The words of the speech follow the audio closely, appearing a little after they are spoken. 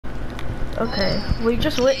Okay, we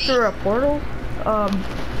just went through a portal.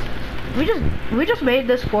 We just made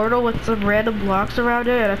this portal with some random blocks around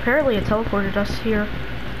it, and apparently it teleported us here.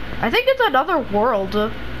 I think it's another world,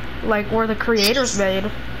 like where the creators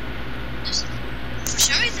made. For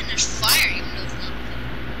some reason, there's fire even though it's not.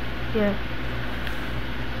 Yeah.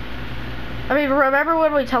 I mean, remember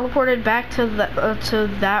when we teleported back to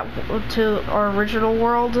to our original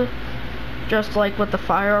world, just like with the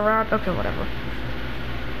fire around? Okay, whatever.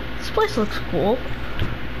 This place looks cool.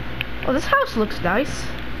 Oh, this house looks nice.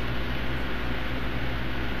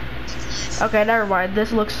 Okay, never mind.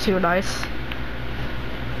 This looks too nice. The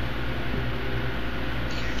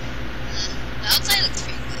outside looks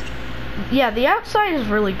pretty good. Yeah, the outside is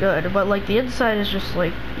really good, but like the inside is just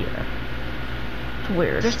like, yeah, it's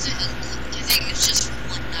weird. I think it's just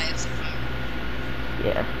one night of the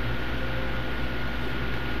fire. Yeah.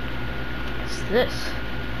 What's this?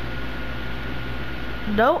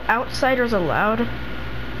 No outsiders allowed.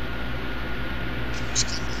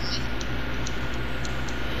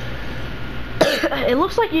 It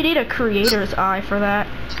looks like you need a creator's eye for that.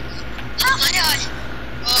 Oh my god!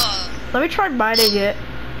 Oh. Let me try mining it.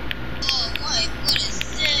 Oh, what is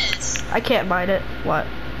this? I can't mine it. What?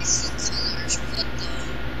 This looks so large.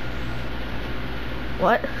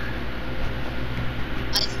 What? What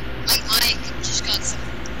the? I just got some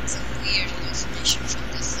weird hallucination from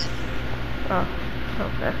this thing. Oh,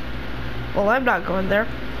 okay. Well, I'm not going there.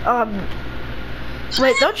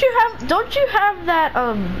 Wait, don't you have that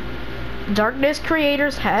darkness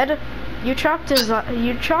creator's head? You chopped his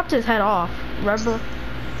head off. Remember?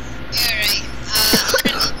 Yeah, right.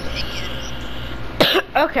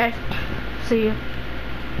 Okay. See you.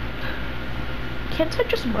 Can't I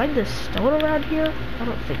just mine this stone around here? I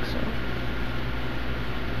don't think so.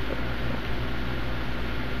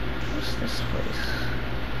 What's this place?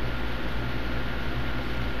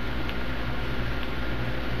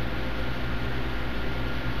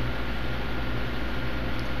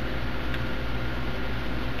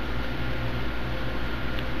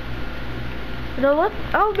 You know what?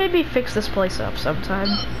 I'll maybe fix this place up sometime.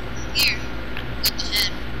 Oh, here. Get the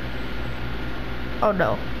head. Oh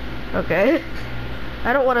no. Okay.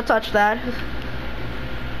 I don't want to touch that.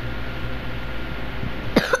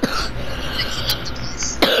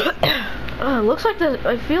 Looks like this.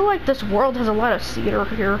 I feel like this world has a lot of cedar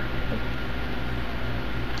here.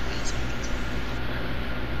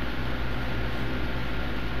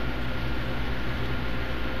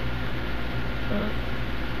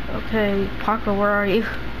 Okay, Paco, where are you?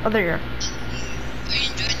 Oh, there you are. Are you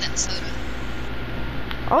enjoying that soda?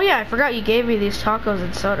 Oh yeah, I forgot you gave me these tacos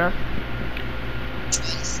and soda.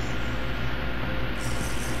 Choice.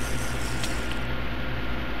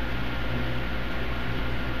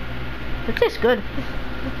 It tastes good.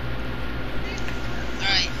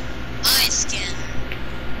 Alright. Eye scan.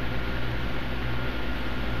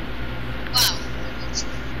 Wow.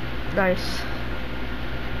 Nice.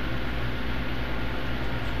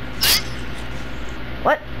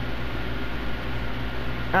 What?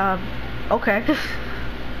 Okay.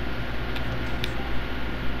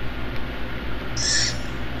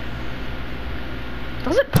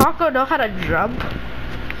 Doesn't Paco know how to jump?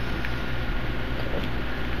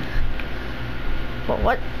 Well,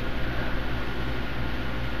 what?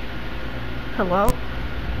 Hello? Oh,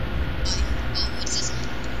 what's this?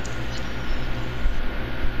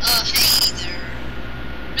 Hey there.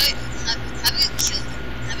 No,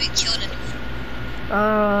 have you killed anyone?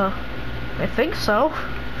 I think so.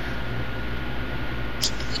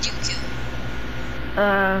 Who'd you kill?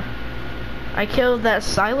 I killed that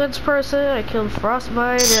silence person, I killed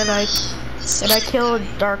Frostbite, and I killed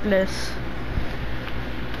Darkness.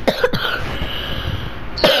 Alright,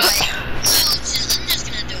 so I'm just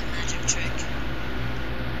gonna do a magic trick.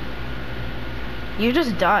 You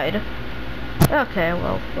just died. Okay,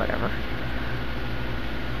 well, whatever.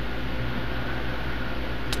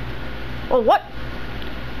 Oh, what?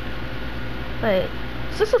 Wait,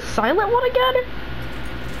 is this a silent one again?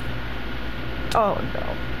 Oh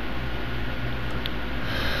no.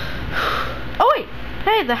 Oh wait,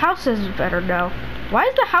 hey, the house is better now. Why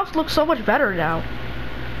does the house look so much better now?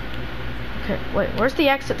 Okay, wait, where's the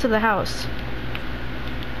exit to the house?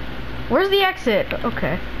 Where's the exit?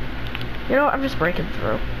 Okay. You know what, I'm just breaking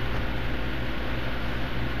through.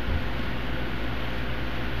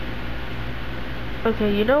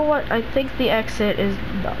 Okay, you know what? I think the exit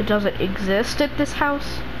doesn't exist at this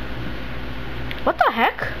house. What the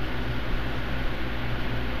heck?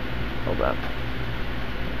 Hold up.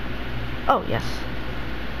 Oh, yes.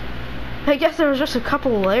 I guess there was just a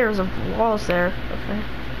couple layers of walls there. Okay.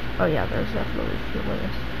 Oh yeah, there's definitely a few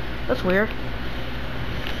layers. That's weird.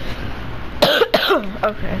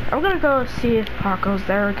 Okay, I'm gonna go see if Paco's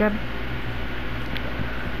there again.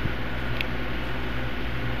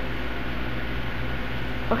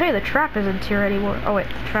 Oh hey, the trap isn't here anymore. Oh wait,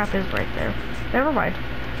 the trap is right there. Never mind.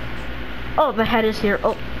 Oh, the head is here.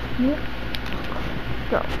 Oh.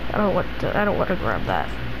 No, I don't want to grab that.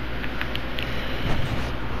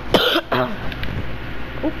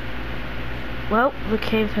 Oh. Well, the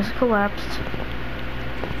cave has collapsed.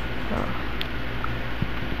 Oh.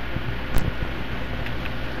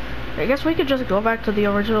 I guess we could just go back to the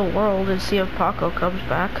original world and see if Paco comes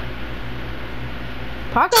back.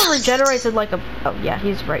 Paco regenerates in like a... Oh yeah,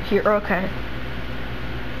 he's right here. Okay.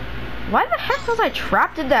 Why the heck was I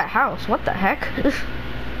trapped in that house? What the heck?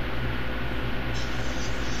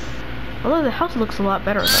 Although the house looks a lot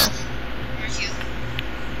better though.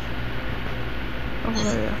 Oh,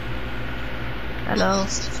 there you go. Hello.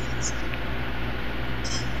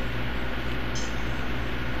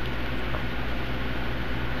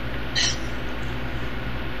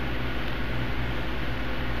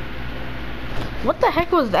 What the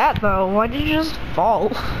heck was that though? Why did you just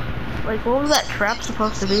fall? Like, what was that trap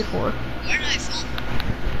supposed to be for? Where did I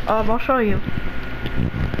fall? I'll show you.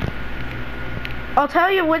 I'll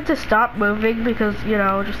tell you when to stop moving because, you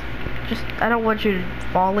know, just I don't want you to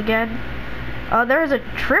fall again. There is a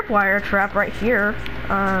tripwire trap right here.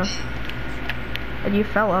 And you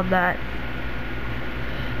fell on that.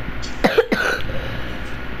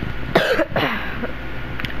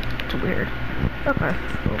 It's weird. Okay.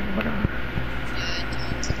 Well, whatever.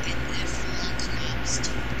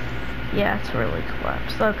 Yeah, it's really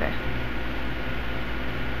collapsed. Okay.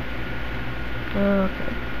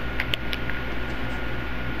 Okay.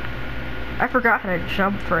 I forgot how to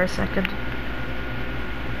jump for a second.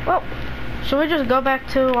 Well, should we just go back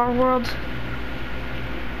to our world?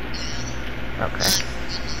 Okay.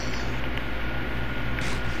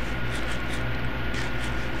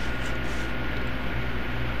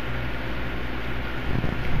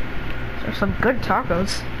 There's some good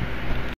tacos.